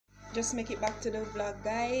Just make it back to the vlog,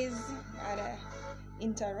 guys. Had a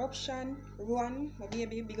interruption. Run, my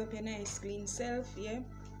baby, big up your nice clean self, yeah.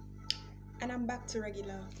 And I'm back to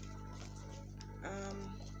regular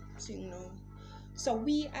thing now. So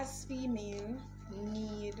we as female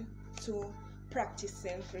need to practice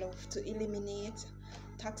self-love to eliminate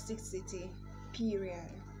toxicity, period,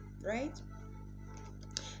 right?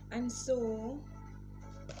 And so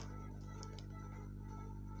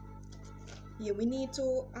yeah, we need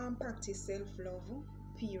to practice self-love,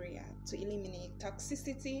 period, to eliminate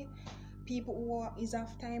toxicity, people who is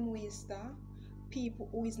of time waster, people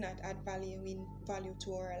who is not add value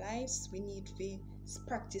to our lives. We need to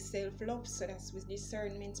practice self-love so that with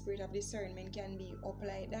discernment, spirit of discernment can be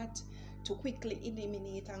applied that to quickly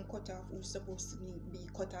eliminate and cut off who's supposed to be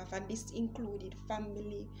cut off. And this included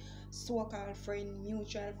family, so-called friend,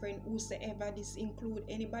 mutual friend, whosoever. This include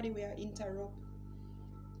anybody where interrupt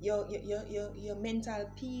your mental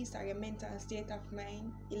peace or your mental state of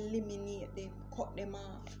mind. Eliminate them, cut them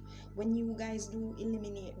off. When you guys do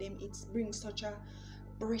eliminate them, it brings such a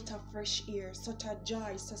breath of fresh air, such a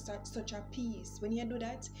joy, such a peace. When you do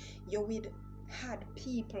that, you will add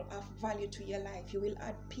people of value to your life. You will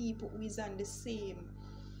add people who is on the same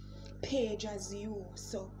page as you.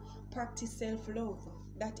 So practice self-love.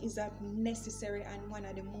 That is a necessary and one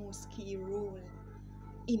of the most key role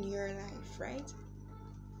in your life, right?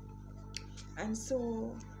 And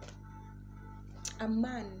so a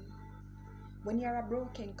man, when you're a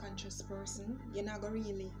broken conscious person, you're not gonna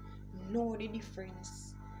really know the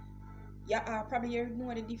difference. Yeah, probably you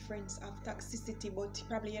know the difference of toxicity, but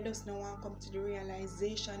probably you just don't want to come to the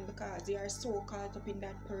realization because you are so caught up in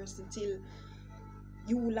that person till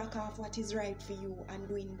you lack off what is right for you and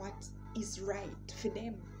doing what is right for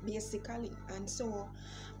them, basically. And so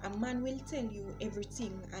a man will tell you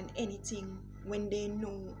everything and anything when they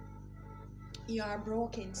know you are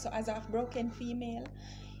broken. So as a broken female,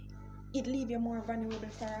 it leave you more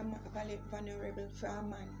vulnerable for a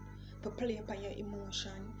man to play upon your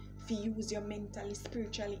emotion, to use your mentally,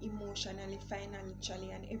 spiritually, emotionally,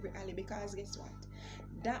 financially, and every alley. Because guess what?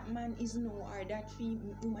 That man is know, or that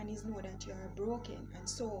woman is know that you are broken. And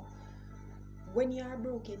so when you are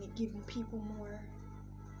broken, it gives people more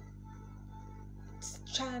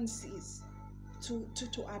chances to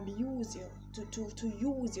abuse you, to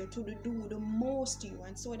use you, to do the most to you.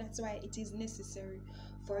 And so that's why it is necessary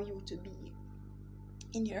for you to be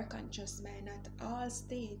in your conscious mind at all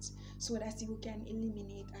states, so that you can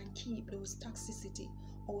eliminate and keep those toxicity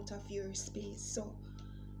out of your space. So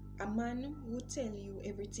a man will tell you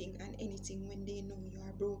everything and anything when they know you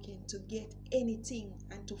are broken, to get anything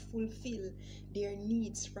and to fulfill their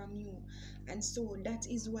needs from you. And so that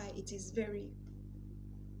is why it is very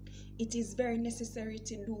necessary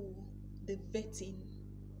to do the vetting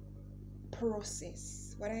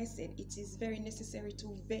process. What I said, it is very necessary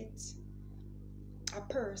to vet a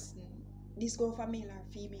person. This go for male or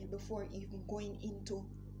female before even going into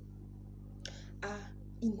a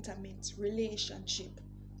intimate relationship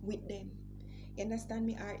with them. You understand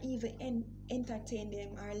me? Or even entertain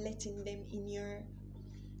them or letting them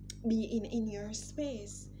be in your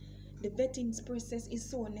space. The vetting process is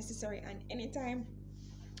so necessary. And anytime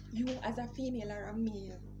you as a female or a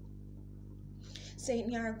male saying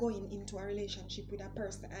you are going into a relationship with a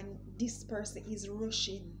person and this person is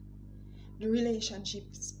rushing the relationship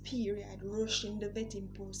period, rushing the vetting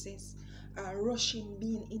process, rushing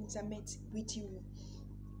being intimate with you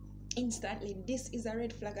instantly, this is a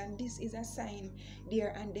red flag and this is a sign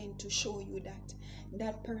there and then to show you that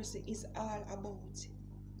that person is all about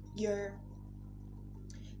your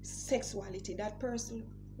sexuality. That person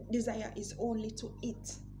desire is only to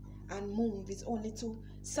eat and move, is only to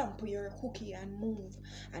sample your cookie and move.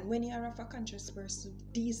 And when you are a conscious person,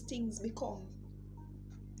 these things become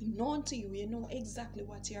known to you. You know exactly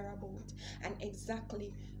what you're about and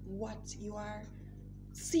exactly what you are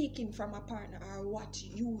seeking from a partner, or what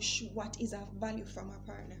is of value from a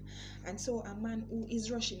partner. And so a man who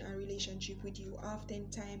is rushing a relationship with you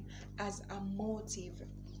oftentimes has a motive.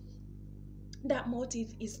 That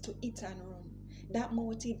motive is to eat and run. That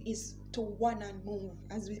motive is to one and move,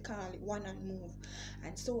 as we call it, one and move.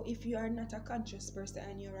 And so if you are not a conscious person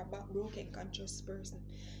and you're a broken conscious person,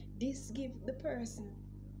 this gives the person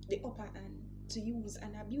the upper hand to use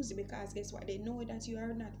and abuse you, because guess what? They know that you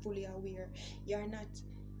are not fully aware. You are not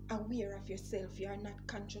aware of yourself. You are not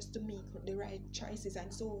conscious to make the right choices.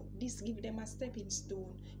 And so this gives them a stepping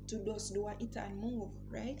stone to just do a eat and move,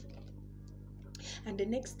 right? And the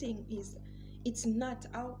next thing is, it's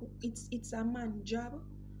a man's job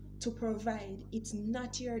to provide. It's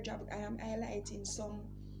not your job. I am highlighting some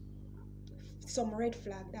red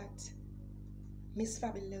flag that Miss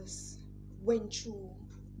Fabulous went through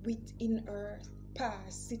within her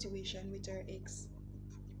past situation with her ex.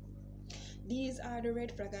 These are the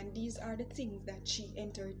red flag and these are the things that she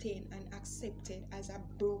entertained and accepted as a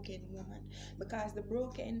broken woman. Because the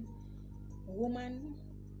broken woman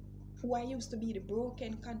who I used to be, the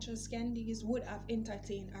broken conscious Candies, would have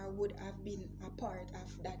entertained or would have been a part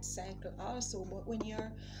of that cycle also. But when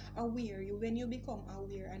you're aware, when you become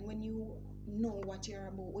aware and when you know what you're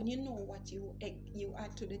about, when you know what you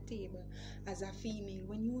add to the table as a female,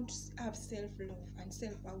 when you have self-love and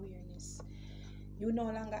self-awareness, you no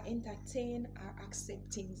longer entertain or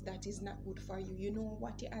accept things that is not good for you. You know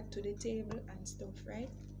what you add to the table and stuff, right?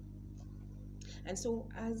 And so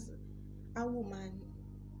as a woman,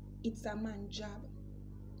 it's a man's job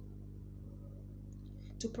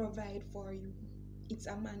to provide for you. It's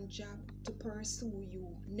a man's job to pursue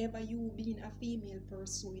you. Never you being a female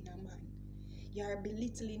pursuing a man. You're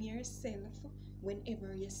belittling yourself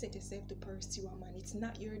whenever you set yourself to pursue a man. It's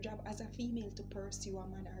not your job as a female to pursue a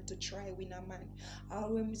man or to try win a man.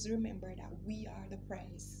 Always remember that we are the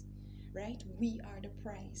prize, right? We are the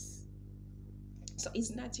prize. So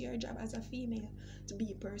it's not your job as a female to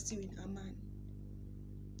be pursuing a man.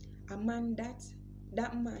 A man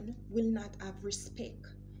that man will not have respect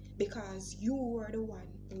because you were the one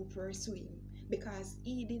who pursued him, because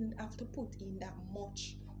he didn't have to put in that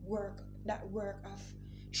much work, that work of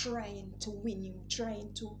trying to win you,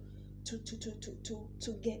 trying to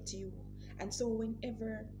get you. And so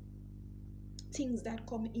whenever things that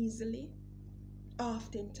come easily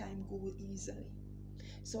oftentimes go easily.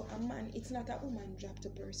 So a man, it's not a woman's job to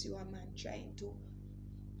pursue a man trying to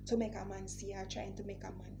make a man see or trying to make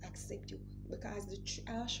a man accept you, because the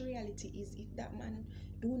harsh reality is if that man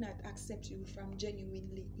do not accept you from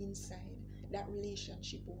genuinely inside, that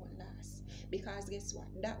relationship won't last. Because guess what,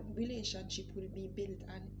 that relationship will be built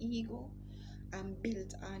on ego and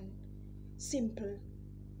built on simple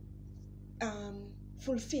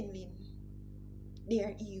fulfilling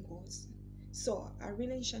their egos. So a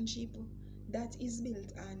relationship that is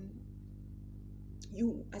built on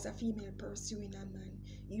you as a female pursuing a man,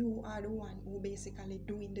 you are the one who basically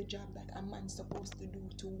doing the job that a man's supposed to do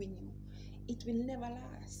to win you. It will never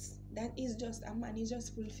last. That is just, a man is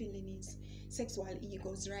just fulfilling his sexual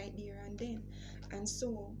egos right there and then. And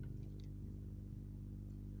so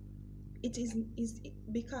it is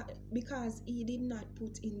because he did not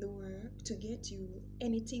put in the work to get you.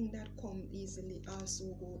 Anything that come easily also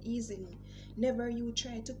go easily. Never you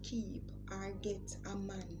try to keep or get a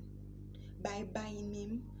man by buying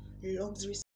him luxury